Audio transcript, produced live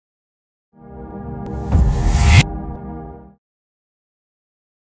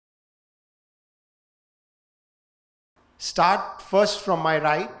start first from my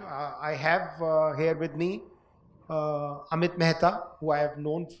right. I have here with me Amit Mehta, who I have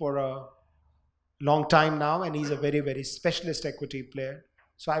known for a long time now, and he's a very, very specialist equity player.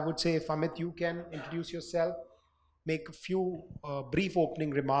 So I would say, if Amit, you can introduce yourself, make a few brief opening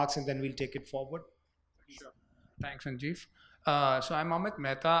remarks, and then we'll take it forward. Sure. Thanks, Sanjeev. So I'm Amit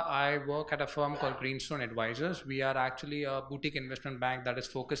Mehta. I work at a firm called Greenstone Advisors. We are actually a boutique investment bank that is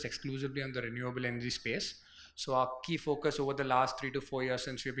focused exclusively on the renewable energy space. So our key focus over the last 3 to 4 years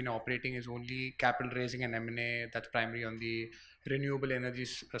since we've been operating is only capital raising and M&A that's primarily on the renewable energy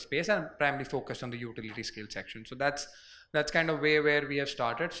space and primarily focused on the utility scale section. So that's kind of where we have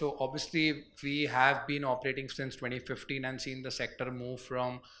started. So obviously we have been operating since 2015 and seen the sector move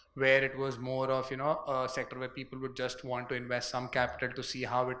from where it was more of a sector where people would just want to invest some capital to see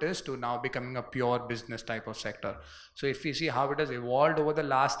how it is, to now becoming a pure business type of sector. So if we see how it has evolved over the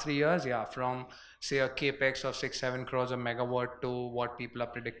last 3 years, yeah, from say a capex of 6-7 crores a megawatt to what people are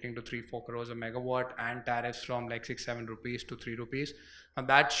predicting to 3-4 crores a megawatt, and tariffs from like 6-7 rupees to 3 rupees. And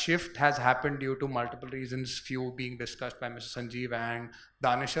that shift has happened due to multiple reasons, few being discussed by Mr. Sanjeev and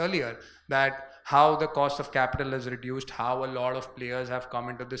Daanish earlier, that how the cost of capital is reduced, how a lot of players have come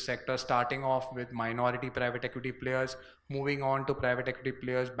into this sector, starting off with minority private equity players, moving on to private equity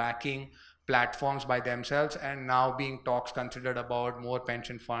players backing platforms by themselves, and now being talks considered about more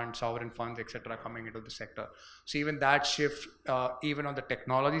pension funds, sovereign funds, etc. coming into the sector. So even that shift, even on the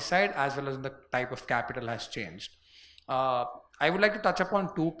technology side as well as the type of capital, has changed. I would like to touch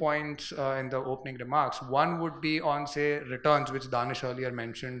upon 2 points in the opening remarks. One would be on, say, returns, which Daanish earlier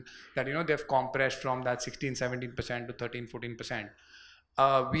mentioned, that they've compressed from that 16-17% to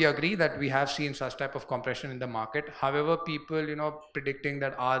 13-14%. We agree that we have seen such type of compression in the market. However, people predicting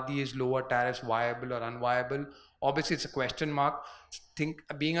that are these lower tariffs viable or unviable, obviously it's a question mark. Think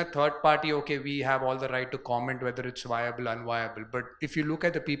being a third party, okay, we have all the right to comment whether it's viable, unviable. But if you look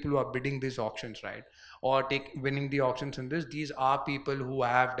at the people who are bidding these auctions, right, or winning the auctions in this, these are people who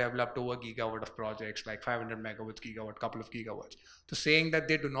have developed over gigawatt of projects, like 500 megawatts, gigawatt, couple of gigawatts. So saying that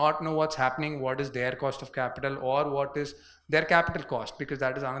they do not know what's happening, what is their cost of capital or what is their capital cost, because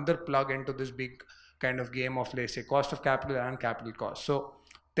that is another plug into this big kind of game of, let's say, cost of capital and capital cost. So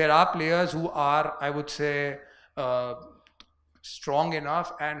there are players who are, I would say, strong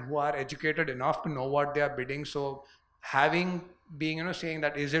enough and who are educated enough to know what they are bidding. So being saying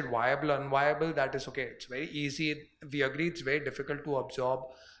that is it viable, unviable, that is okay. It's very easy. We agree it's very difficult to absorb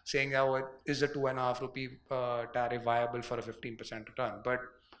saying, oh, is a 2.5 rupee tariff viable for a 15% return. But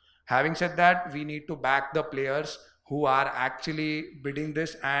having said that, we need to back the players who are actually bidding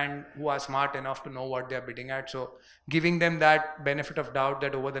this and who are smart enough to know what they're bidding at. So giving them that benefit of doubt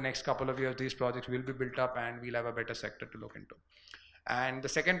that over the next couple of years, these projects will be built up and we'll have a better sector to look into. And the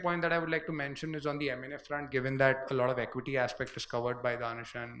second point that I would like to mention is on the M&A front, given that a lot of equity aspect is covered by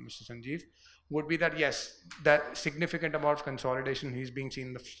Daanish and Mr. Sanjeev, would be that yes, that significant amount of consolidation is being seen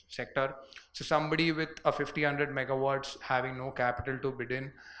in the sector. So somebody with a 50-100 megawatts having no capital to bid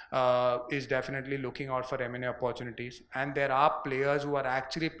in is definitely looking out for M&A opportunities. And there are players who are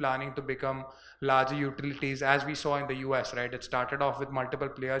actually planning to become larger utilities, as we saw in the US, right? It started off with multiple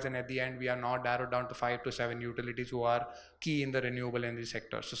players, and at the end, we are now narrowed down to 5 to 7 utilities who are key in the renewable energy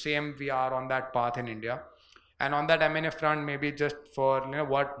sector. So same, we are on that path in India. And on that M&A front, maybe just for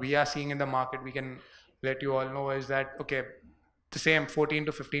what we are seeing in the market, we can let you all know is that, okay, the same 14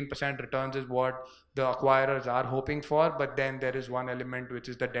 to 15% returns is what the acquirers are hoping for, but then there is one element, which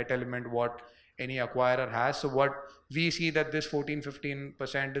is the debt element, what any acquirer has. So what we see that this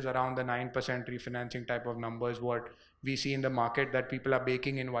 14-15% is around the 9% refinancing type of numbers, what we see in the market that people are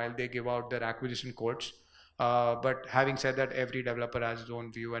baking in while they give out their acquisition quotes. But having said that, every developer has his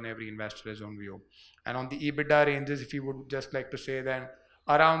own view and every investor has his own view. And on the EBITDA ranges, if you would just like to say, then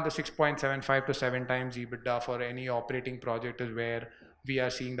around the 6.75 to 7 times EBITDA for any operating project is where we are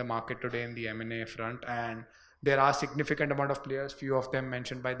seeing the market today in the M&A front. And there are significant amount of players, few of them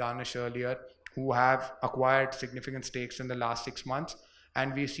mentioned by Daanish earlier, who have acquired significant stakes in the last 6 months.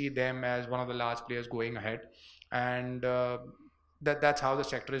 And we see them as one of the large players going ahead. And that's how the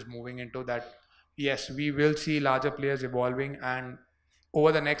sector is moving into that. Yes, we will see larger players evolving, and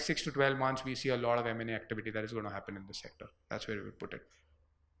over the next 6 to 12 months, we see a lot of M&A activity that is going to happen in the sector. That's where we would put it.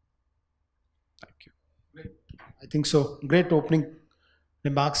 Thank you. Great. I think so. Great opening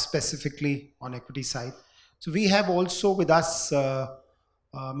remarks specifically on equity side. So we have also with us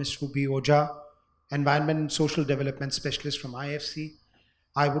Ms. Ruby Ojha, Environment and Social Development Specialist from IFC.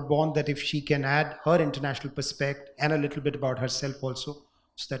 I would want that if she can add her international perspective and a little bit about herself also,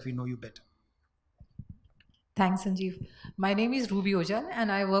 so that we know you better. Thanks, Sanjeev. My name is Ruby Ojha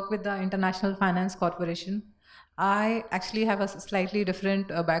and I work with the International Finance Corporation. I actually have a slightly different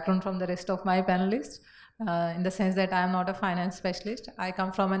background from the rest of my panelists, in the sense that I am not a finance specialist. I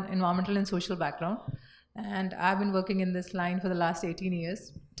come from an environmental and social background, and I've been working in this line for the last 18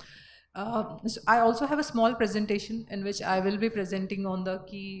 years. So I also have a small presentation in which I will be presenting on the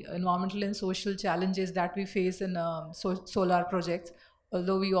key environmental and social challenges that we face in solar projects.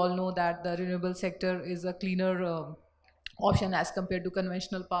 Although we all know that the renewable sector is a cleaner option as compared to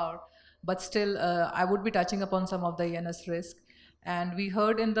conventional power, but still, I would be touching upon some of the ENS risk. And we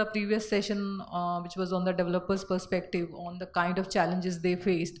heard in the previous session, which was on the developers' perspective, on the kind of challenges they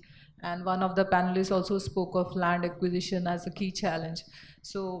faced. And one of the panelists also spoke of land acquisition as a key challenge.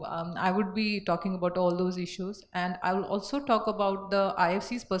 So I would be talking about all those issues. And I will also talk about the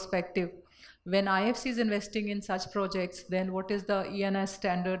IFC's perspective. When IFC is investing in such projects, then what is the ENS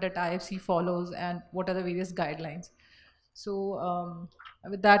standard that IFC follows, and what are the various guidelines? So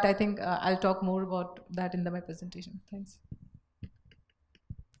with that, I think I'll talk more about that in my presentation. Thanks.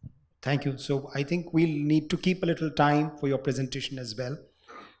 Thank you. So I think we'll need to keep a little time for your presentation as well.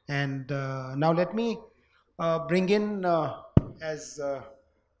 And now let me bring in, as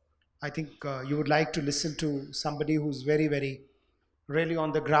I think you would like to listen to somebody who's very, very really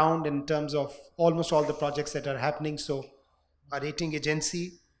on the ground in terms of almost all the projects that are happening. So a rating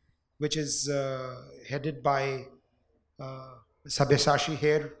agency, which is headed by uh, Sabyasachi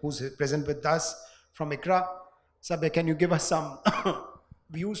here, who's present with us from ICRA. Sabya, can you give us some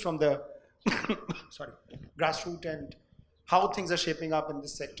views from the sorry, grassroots, and how things are shaping up in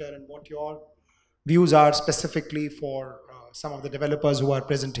this sector, and what your views are specifically for some of the developers who are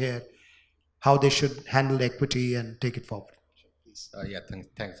present here, how they should handle equity and take it forward? Please. Yeah,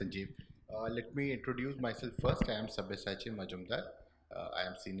 thanks, Sanjeev. Let me introduce myself first. I am Sabyasachi Majumdar. I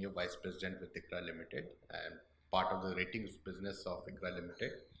am Senior Vice President with ICRA Limited. I am part of the ratings business of ICRA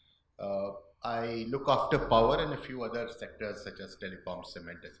Limited. I look after power and a few other sectors such as telecom,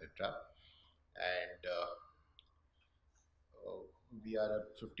 cement, etc. And we are a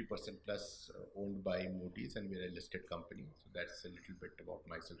 50% plus owned by Moody's, and we are a listed company. So that's a little bit about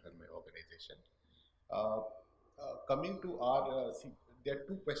myself and my organization. Coming to our, see, there are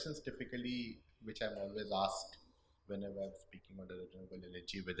two questions typically which I'm always asked whenever I'm speaking on renewable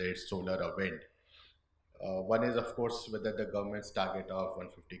energy, whether it's solar or wind. One is, of course, whether the government's target of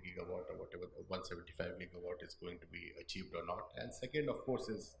 150 gigawatt or whatever, 175 gigawatt is going to be achieved or not. And second, of course,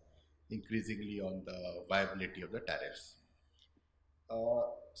 is increasingly on the viability of the tariffs.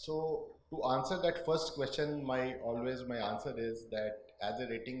 So to answer that first question, my answer is that as a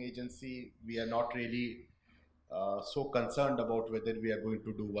rating agency, we are not really so concerned about whether we are going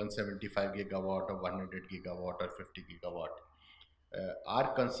to do 175 gigawatt or 100 gigawatt or 50 gigawatt.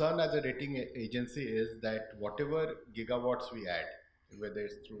 Our concern as a rating agency is that whatever gigawatts we add, whether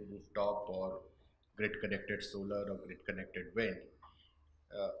it's through rooftop or grid connected solar or grid connected wind,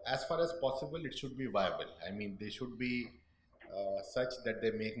 as far as possible, it should be viable. I mean, they should be such that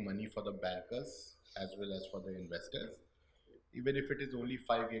they make money for the bankers as well as for the investors. Even if it is only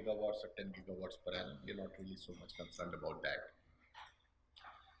 5 gigawatts or 10 gigawatts per annum, we're not really so much concerned about that.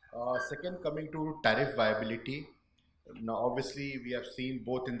 Second, coming to tariff viability. Now, obviously, we have seen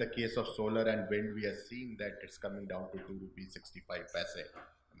both in the case of solar and wind, we are seeing that it's coming down to 2 rupees 65 paise,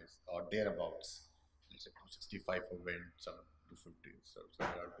 I mean, or thereabouts. Let's say 265 for wind, some 250, so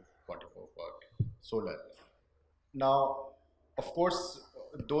around 244 for solar. Now, of course,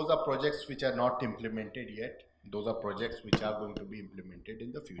 those are projects which are not implemented yet. Those are projects which are going to be implemented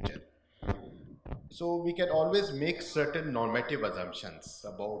in the future. So we can always make certain normative assumptions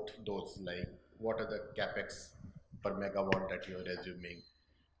about those, like what are the capex per megawatt that you are assuming,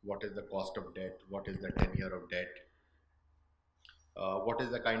 what is the cost of debt, what is the tenure of debt, what is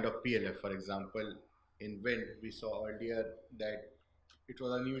the kind of PLF. For example, in wind, we saw earlier that it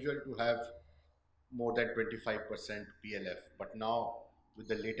was unusual to have more than 25% PLF, but now with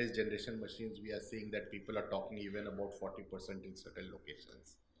the latest generation machines, we are seeing that people are talking even about 40% in certain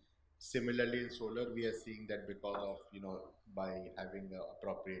locations. Similarly, in solar, we are seeing that because of, by having the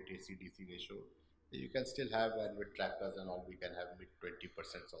appropriate AC-DC ratio, you can still have, and with trackers and all, we can have mid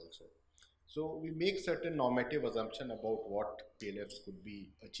 20% also. So we make certain normative assumption about what PLFs could be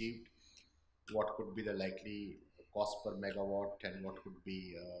achieved, what could be the likely cost per megawatt, and what could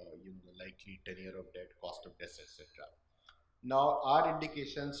be the likely tenure of debt, cost of debt, etc. Now, our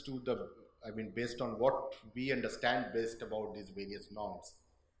indications to the, based on what we understand based about these various norms,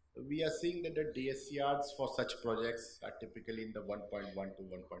 we are seeing that the DSCRs for such projects are typically in the 1.1 to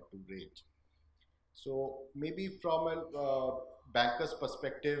 1.2 range. So maybe from a banker's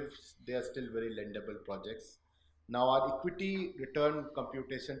perspective, they are still very lendable projects. Now our equity return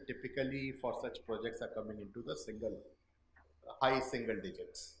computation typically for such projects are coming into the high single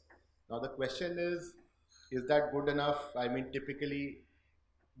digits. Now the question is that good enough? I mean, typically,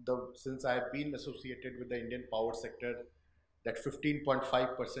 since I have been associated with the Indian power sector, that 15.5%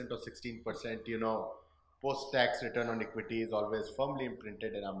 or 16%, post-tax return on equity is always firmly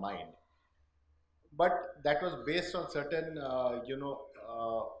imprinted in our mind. But that was based on certain,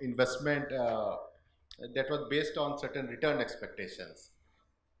 investment that was based on certain return expectations.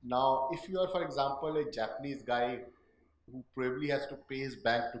 Now, if you are, for example, a Japanese guy who probably has to pay his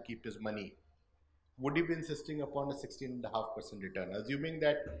bank to keep his money, would he be insisting upon a 16.5% return, assuming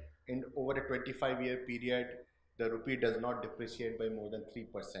that in over a 25-year period, the rupee does not depreciate by more than 3%?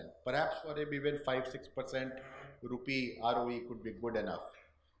 Perhaps for a even 5-6% rupee ROE could be good enough.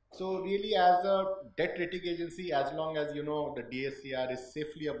 So really, as a debt rating agency, as long as the DSCR is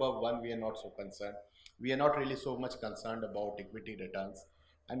safely above 1, we are not so concerned. We are not really so much concerned about equity returns.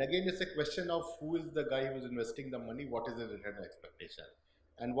 And again, it's a question of who is the guy who is investing the money, what is his return expectation,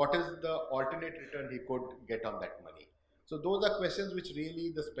 and what is the alternate return he could get on that money. So those are questions which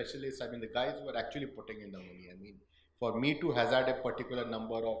really the specialists, I mean the guys who are actually putting in the money. I mean, for me to hazard a particular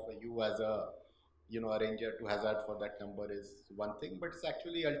number of you as a arranger to hazard for that number is one thing, but it's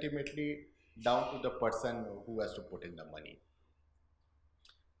actually ultimately down to the person who has to put in the money.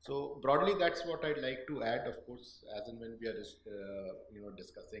 So broadly, that's what I'd like to add. Of course, as and when we are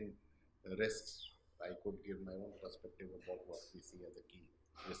discussing risks, I could give my own perspective about what we see as a key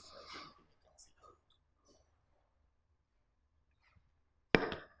risk.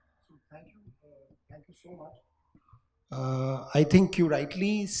 Thank you so much. I think you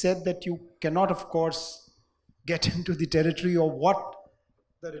rightly said that you cannot, of course, get into the territory of what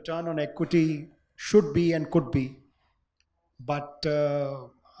the return on equity should be and could be. But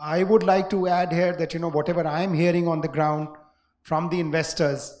I would like to add here that, whatever I am hearing on the ground from the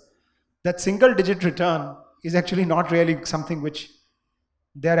investors, that single digit return is actually not really something which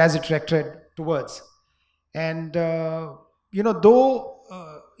they're as attracted towards. And, though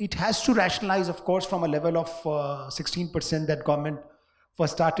it has to rationalize, of course, from a level of 16% that government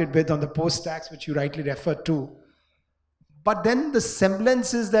first started with on the post-tax, which you rightly referred to. But then the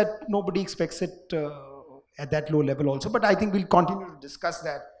semblance is that nobody expects it at that low level also. But I think we'll continue to discuss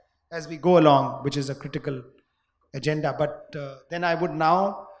that as we go along, which is a critical agenda. But then I would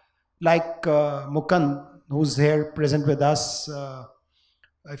now like Mukund, who's here present with us,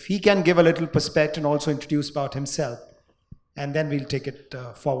 if he can give a little perspective and also introduce about himself, and then we'll take it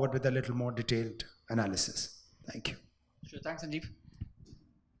forward with a little more detailed analysis. Thank you. Sure, thanks, Sanjeev.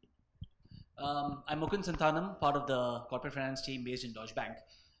 I'm Mukund Santhanam, part of the corporate finance team based in Deutsche Bank.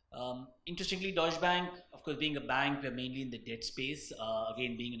 Interestingly, Deutsche Bank, of course, being a bank, we're mainly in the debt space.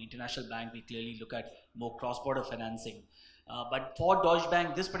 Again, being an international bank, we clearly look at more cross-border financing. But for Deutsche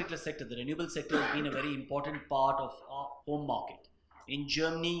Bank, this particular sector, the renewable sector, has been a very important part of our home market. In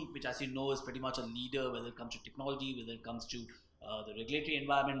Germany, which as you know is pretty much a leader, whether it comes to technology, whether it comes to the regulatory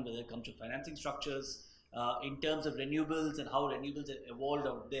environment, whether it comes to financing structures, in terms of renewables and how renewables have evolved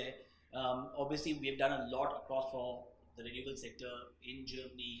out there. Obviously, we have done a lot across for the renewable sector in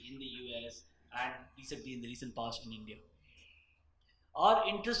Germany, in the US, and recently in the recent past in India. Our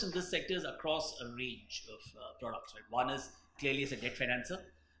interest in this sector is across a range of products. Right? One is clearly as a debt financer.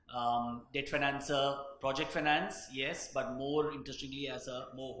 Debt financer, project finance, yes, but more interestingly as a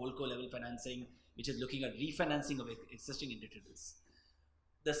more holdco level financing, which is looking at refinancing of existing indebtedness.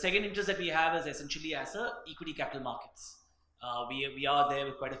 The second interest that we have is essentially as a equity capital markets. We are there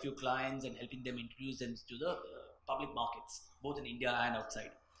with quite a few clients and helping them introduce them to the public markets, both in India and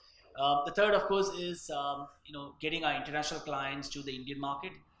outside. The third, of course, is getting our international clients to the Indian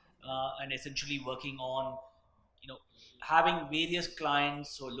market and essentially working on having various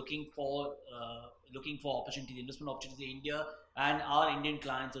clients who are looking for opportunities, investment opportunities in India, and our Indian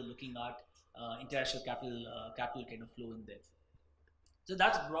clients are looking at international capital kind of flow in there. So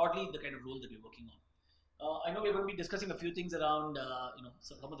that's broadly the kind of role that we're working on. I know we're going to be discussing a few things around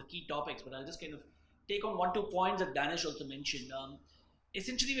some of the key topics, but I'll just kind of take on 1-2 points that Daanish also mentioned.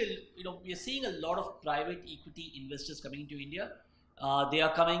 Essentially, we're seeing a lot of private equity investors coming into India. They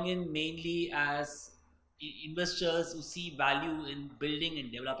are coming in mainly as investors who see value in building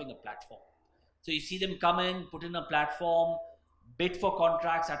and developing a platform. So you see them come in, put in a platform, bid for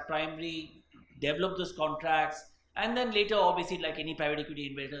contracts at primary, develop those contracts, and then later, obviously, like any private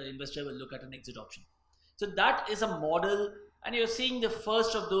equity investor will look at an exit option. So that is a model, and you're seeing the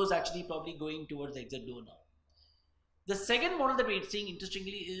first of those actually probably going towards the exit door now. The second model that we're seeing,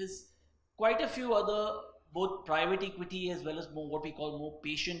 interestingly, is quite a few other both private equity as well as more what we call more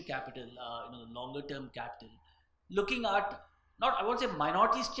patient capital, longer term capital. looking at, not I won't say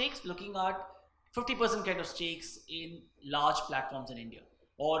minority stakes, looking at 50% kind of stakes in large platforms in India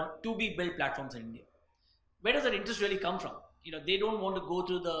or to be built platforms in India. Where does that interest really come from? They don't want to go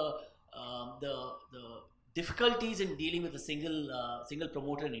through the difficulties in dealing with a single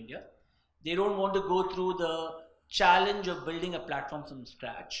promoter in India. They don't want to go through the challenge of building a platform from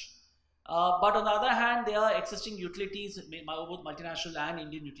scratch. But on the other hand, there are existing utilities, both multinational and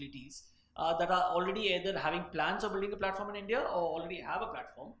Indian utilities, that are already either having plans of building a platform in India or already have a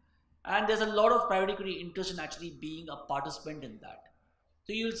platform. And there's a lot of private equity interest in actually being a participant in that.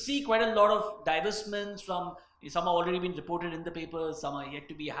 So you'll see quite a lot of divestments from, some have already been reported in the papers, some are yet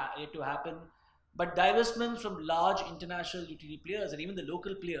to happen. But divestments from large international utility players and even the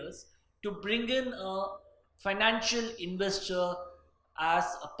local players to bring in a financial investor as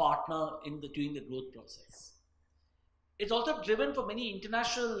a partner during the growth process. It's also driven for many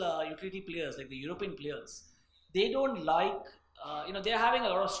international utility players like the European players. They don't like, they're having a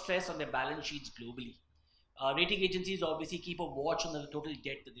lot of stress on their balance sheets globally. Rating agencies obviously keep a watch on the total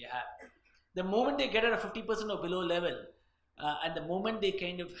debt that they have. The moment they get at a 50% or below level, and the moment they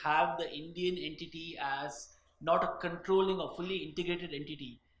kind of have the Indian entity as not a controlling or fully integrated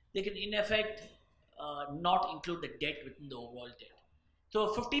entity, they can in effect not include the debt within the overall debt. So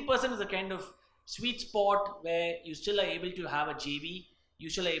 50% is a kind of sweet spot where you still are able to have a JV, you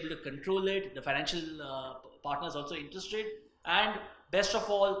still are able to control it, the financial partner is also interested, and best of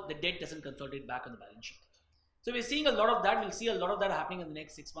all, the debt doesn't consolidate back on the balance sheet. So we're seeing a lot of that. We'll see a lot of that happening in the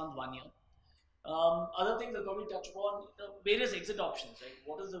next 6 months, 1 year. Other things I'll probably touch upon, various exit options, right?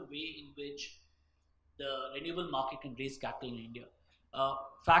 What is the way in which the renewable market can raise capital in India?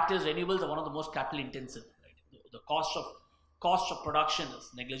 Fact is, renewables are one of the most capital intensive, right? The cost of production is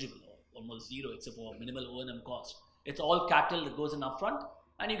negligible or almost zero except for minimal O&M cost. It's all capital that goes in upfront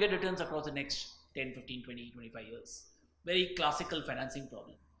and you get returns across the next 10, 15, 20, 25 years. Very classical financing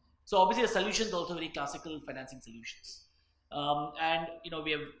problem. So obviously the solutions also very classical financing solutions. And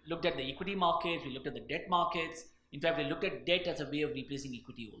we have looked at the equity markets, we looked at the debt markets. In fact, we looked at debt as a way of replacing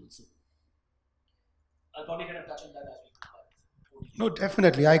equity also. I'll probably kind of touch on that as we go. No,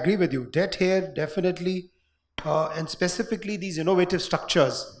 definitely. I agree with you. Debt here, definitely. And specifically these innovative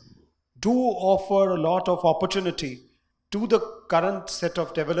structures do offer a lot of opportunity to the current set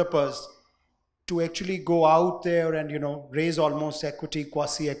of developers to actually go out there and raise almost equity,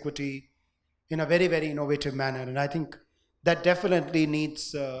 quasi-equity in a very, very innovative manner. And I think that definitely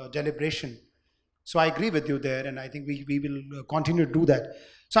needs deliberation. So I agree with you there, and I think we will continue to do that.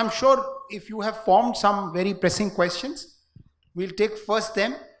 So I'm sure if you have formed some very pressing questions, we'll take first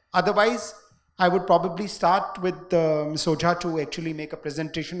them. Otherwise, I would probably start with Ms. Ojha to actually make a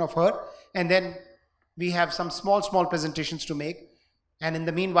presentation of her, and then we have some small presentations to make. And in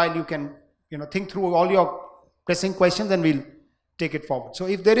the meanwhile, you can think through all your pressing questions and we'll take it forward. So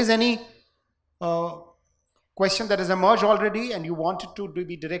if there is any question that has emerged already and you want it to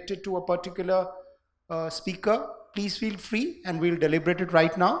be directed to a particular speaker, please feel free and we'll deliberate it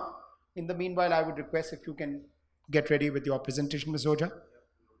right now. In the meanwhile, I would request if you can get ready with your presentation, Ms. Ojha.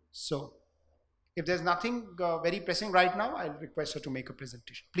 So if there's nothing very pressing right now, I'll request her to make a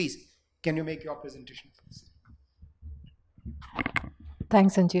presentation. Please, can you make your presentation first?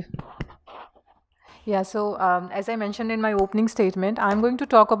 Thanks, Sanjeev. Yeah, so as I mentioned in my opening statement, I'm going to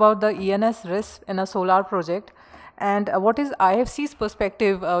talk about the ENS risk in a solar project and what is IFC's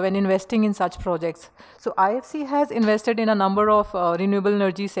perspective when investing in such projects. So IFC has invested in a number of renewable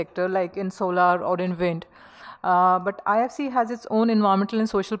energy sector like in solar or in wind. But IFC has its own environmental and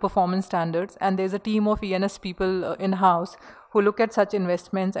social performance standards, and there's a team of ENS people in-house who look at such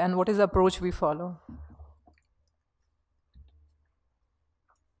investments and what is the approach we follow.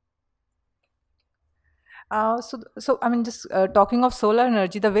 So I mean, just talking of solar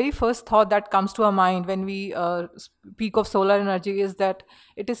energy, the very first thought that comes to our mind when we speak of solar energy is that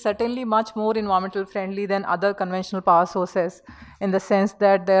it is certainly much more environmental friendly than other conventional power sources, in the sense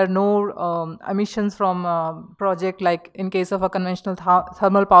that there are no emissions from project, like in case of a conventional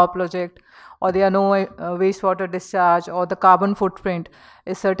thermal power project, or there are no wastewater discharge, or the carbon footprint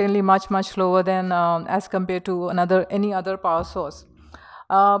is certainly much lower than as compared to any other power source.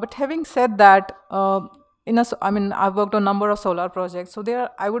 But having said that, I've worked on a number of solar projects, so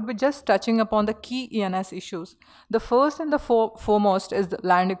I would be just touching upon the key ENS issues. The first and the foremost is the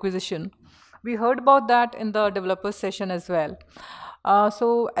land acquisition. We heard about that in the developers session as well.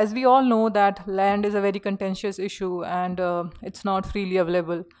 So as we all know that land is a very contentious issue and it's not freely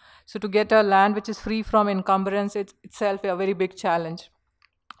available. So to get a land which is free from encumbrance, it's itself a very big challenge.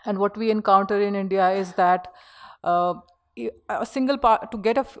 And what we encounter in India is that a single part to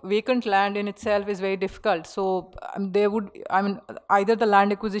get a vacant land in itself is very difficult. So either the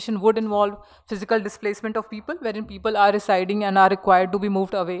land acquisition would involve physical displacement of people, wherein people are residing and are required to be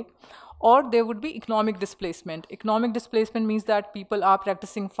moved away, or there would be economic displacement. Economic displacement means that people are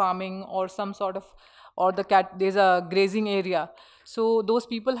practicing farming or some sort of, or there's a grazing area. So those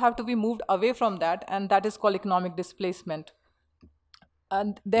people have to be moved away from that, and that is called economic displacement.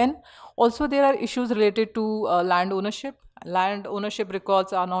 And then also there are issues related to land ownership. Land ownership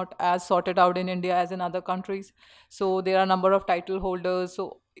records are not as sorted out in India as in other countries. So there are a number of title holders.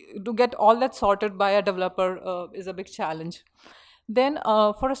 So to get all that sorted by a developer is a big challenge. Then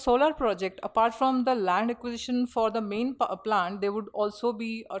for a solar project, apart from the land acquisition for the main plant, there would also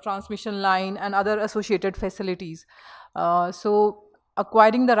be a transmission line and other associated facilities. So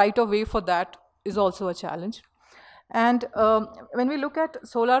acquiring the right of way for that is also a challenge. And when we look at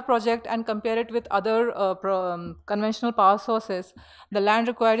solar project and compare it with other conventional power sources, the land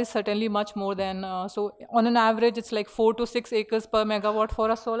required is certainly much more than, so on an average, it's like 4 to 6 acres per megawatt for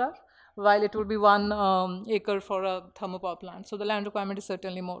a solar, while it would be 1 acre for a thermal power plant. So the land requirement is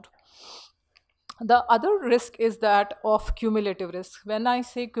certainly more. The other risk is that of cumulative risk. When I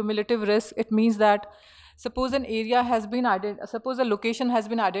say cumulative risk, it means that suppose an area has been suppose a location has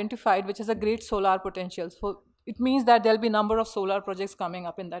been identified which has a great solar potential. So it means that there'll be a number of solar projects coming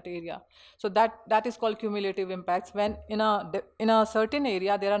up in that area. So that is called cumulative impacts. When in a certain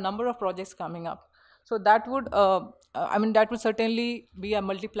area there are a number of projects coming up. So that would that would certainly be a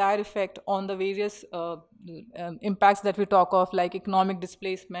multiplier effect on the various impacts that we talk of, like economic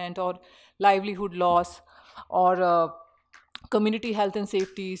displacement or livelihood loss, or community health and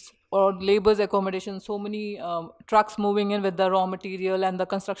safeties, or labor's accommodation. So many trucks moving in with the raw material and the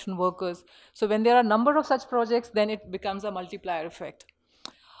construction workers. So when there are a number of such projects, then it becomes a multiplier effect.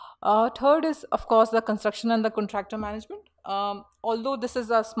 Third is, of course, the construction and the contractor management. Although this is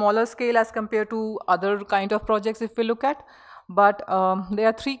a smaller scale as compared to other kind of projects if we look at, but there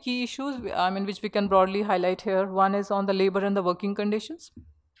are 3 key issues which we can broadly highlight here. One is on the labor and the working conditions.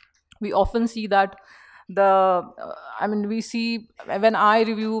 We often see that we see, when I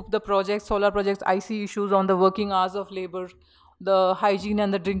review the projects, solar projects, I see issues on the working hours of labor, the hygiene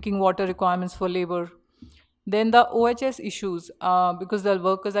and the drinking water requirements for labor. Then the OHS issues, because the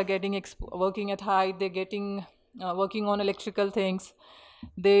workers are getting working at height, they're getting working on electrical things.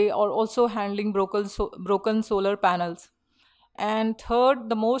 They are also handling broken solar panels. And third,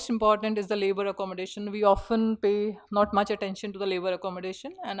 the most important, is the labor accommodation. We often pay not much attention to the labor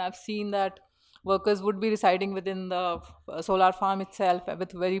accommodation, and I've seen that workers would be residing within the solar farm itself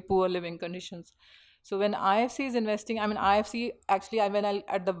with very poor living conditions. So when IFC is investing, IFC actually,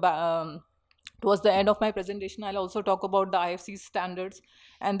 towards the end of my presentation, I'll also talk about the IFC standards.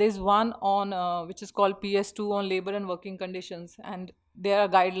 And there's one on which is called PS2 on labor and working conditions. And there are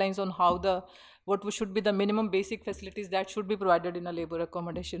guidelines on how what should be the minimum basic facilities that should be provided in a labor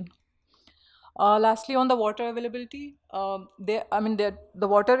accommodation. Lastly, on the water availability, the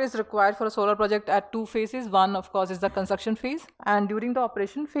water is required for a solar project at 2 phases. One, of course, is the construction phase, and during the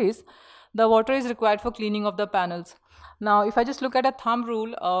operation phase, the water is required for cleaning of the panels. Now, if I just look at a thumb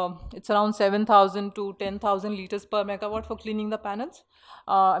rule, it's around 7,000 to 10,000 liters per megawatt for cleaning the panels.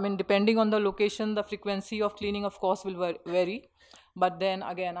 Depending on the location, the frequency of cleaning, of course, will vary. But then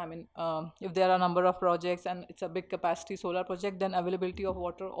again, if there are a number of projects and it's a big capacity solar project, then availability of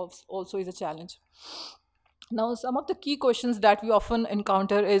water also is a challenge. Now, some of the key questions that we often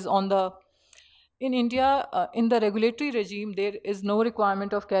encounter is in India, in the regulatory regime, there is no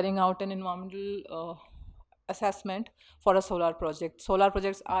requirement of carrying out an environmental assessment for a solar project. Solar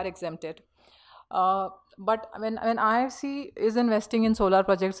projects are exempted. But when IFC is investing in solar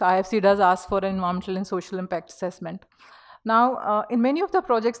projects, IFC does ask for an environmental and social impact assessment. Now, in many of the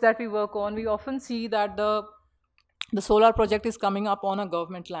projects that we work on, we often see that the solar project is coming up on a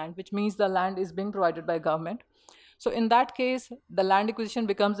government land, which means the land is being provided by government. So in that case, the land acquisition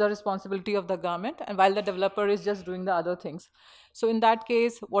becomes the responsibility of the government, and while the developer is just doing the other things. So in that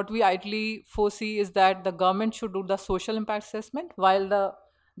case, what we ideally foresee is that the government should do the social impact assessment, while the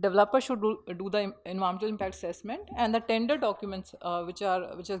developer should do the environmental impact assessment, and the tender documents which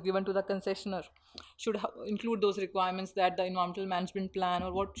are given to the concessionaire should include those requirements that the environmental management plan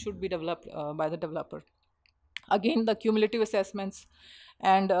or what should be developed by the developer. Again, the cumulative assessments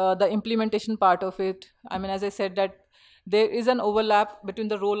and the implementation part of it. As I said, that there is an overlap between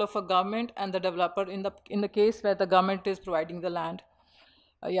the role of a government and the developer in the case where the government is providing the land.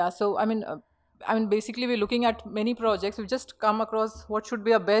 Basically, we're looking at many projects. We've just come across what should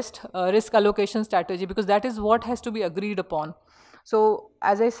be a best risk allocation strategy, because that is what has to be agreed upon. So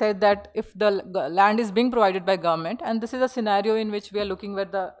as I said that if the land is being provided by government, and this is a scenario in which we are looking where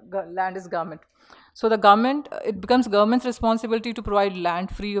the land is government. So the government, it becomes government's responsibility to provide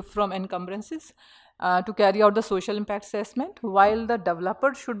land free from encumbrances, to carry out the social impact assessment, while the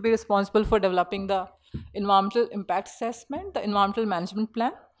developer should be responsible for developing the environmental impact assessment, the environmental management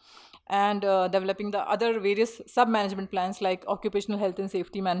plan, and developing the other various sub-management plans like occupational health and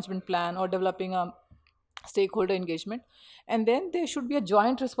safety management plan, or developing a stakeholder engagement. And then there should be a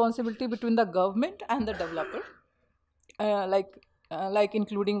joint responsibility between the government and the developer, like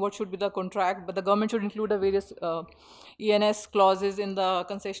including what should be the contract, but the government should include the various ENS clauses in the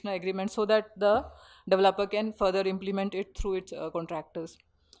concessional agreement so that the developer can further implement it through its contractors.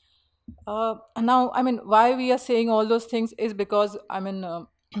 Now, I mean, why we are saying all those things is because, I mean,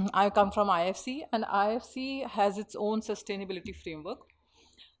 I come from IFC, and IFC has its own sustainability framework,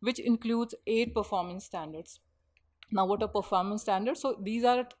 which includes 8 performance standards. Now, what are performance standards? So these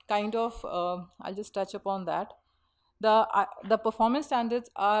are kind of, I'll just touch upon that. The performance standards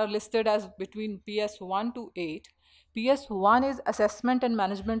are listed as between PS1 to 8. PS1 is assessment and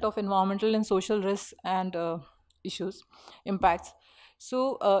management of environmental and social risks and issues, impacts.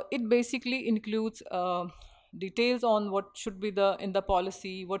 So it basically includes details on what should be in the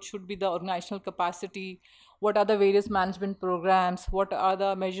policy, what should be the organizational capacity, what are the various management programs, what are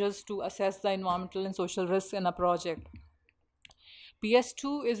the measures to assess the environmental and social risks in a project.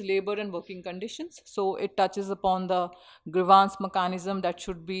 PS2 is labor and working conditions. So it touches upon the grievance mechanism that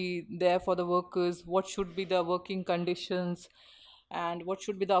should be there for the workers, what should be the working conditions, and what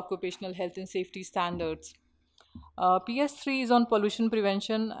should be the occupational health and safety standards. PS3 is on pollution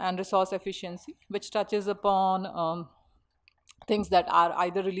prevention and resource efficiency, which touches upon things that are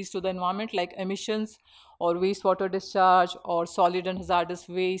either released to the environment like emissions or wastewater discharge or solid and hazardous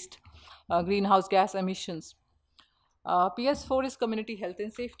waste, greenhouse gas emissions. PS4 is community health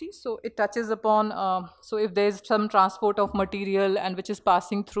and safety. So it touches upon, so if there is some transport of material and which is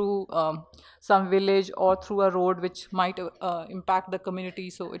passing through some village or through a road which might impact the community,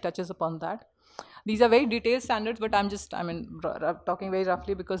 so it touches upon that. These are very detailed standards, but I'm talking very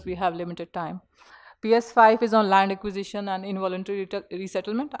roughly because we have limited time. PS5 is on land acquisition and involuntary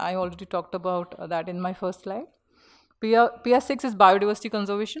resettlement. I already talked about that in my first slide. PS6 is biodiversity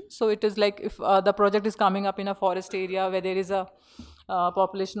conservation. So it is like if the project is coming up in a forest area where there is a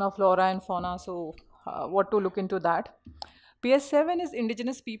population of flora and fauna, so what to look into that. PS7 is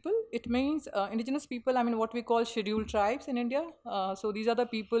indigenous people. It means indigenous people, I mean what we call scheduled tribes in India. So these are the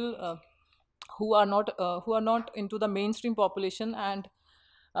people who are not into the mainstream population, and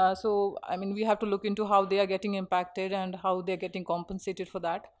so I mean we have to look into how they are getting impacted and how they are getting compensated for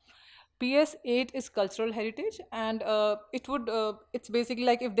that. PS8 is cultural heritage, and it's basically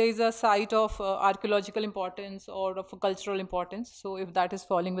like if there is a site of archaeological importance or of cultural importance. So if that is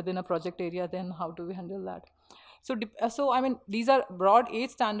falling within a project area, then how do we handle that? So I mean these are broad 8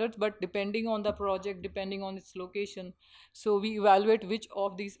 standards, but depending on the project, depending on its location, so we evaluate which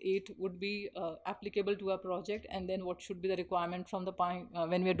of these 8 would be applicable to a project, and then what should be the requirement from the point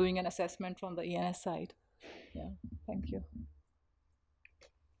when we are doing an assessment from the ENS side. Yeah, thank you.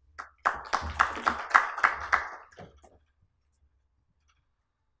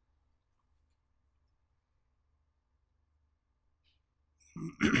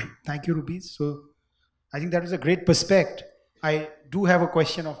 Thank you, Ruby. So I think that was a great perspective. I do have a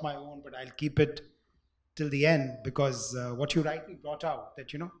question of my own, but I'll keep it till the end because what you rightly brought out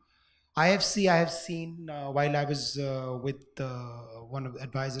that, I have seen while I was with one of the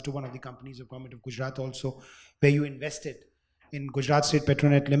advisor to one of the companies of Government of Gujarat also, where you invested in Gujarat State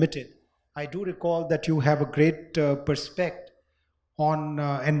Petronet Limited. I do recall that you have a great perspective on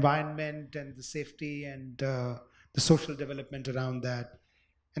environment and the safety and the social development around that.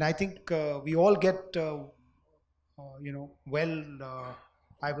 And I think we all get, I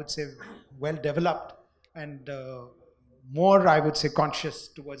would say, well developed and more, I would say, conscious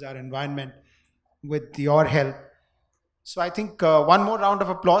towards our environment with your help. So I think one more round of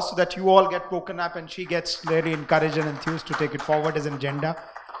applause so that you all get woken up and she gets really encouraged and enthused to take it forward as an agenda.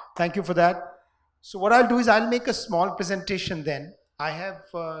 Thank you for that. So what I'll do is I'll make a small presentation then. I have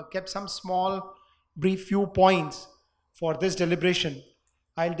kept some small, brief few points for this deliberation.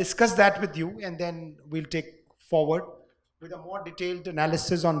 I'll discuss that with you and then we'll take forward with a more detailed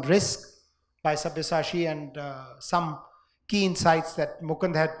analysis on risk by Sabyasachi and some key insights that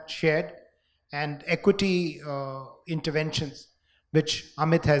Mukund had shared and equity interventions, which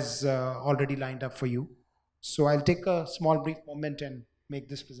Amit has already lined up for you. So I'll take a small brief moment and make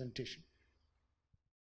this presentation.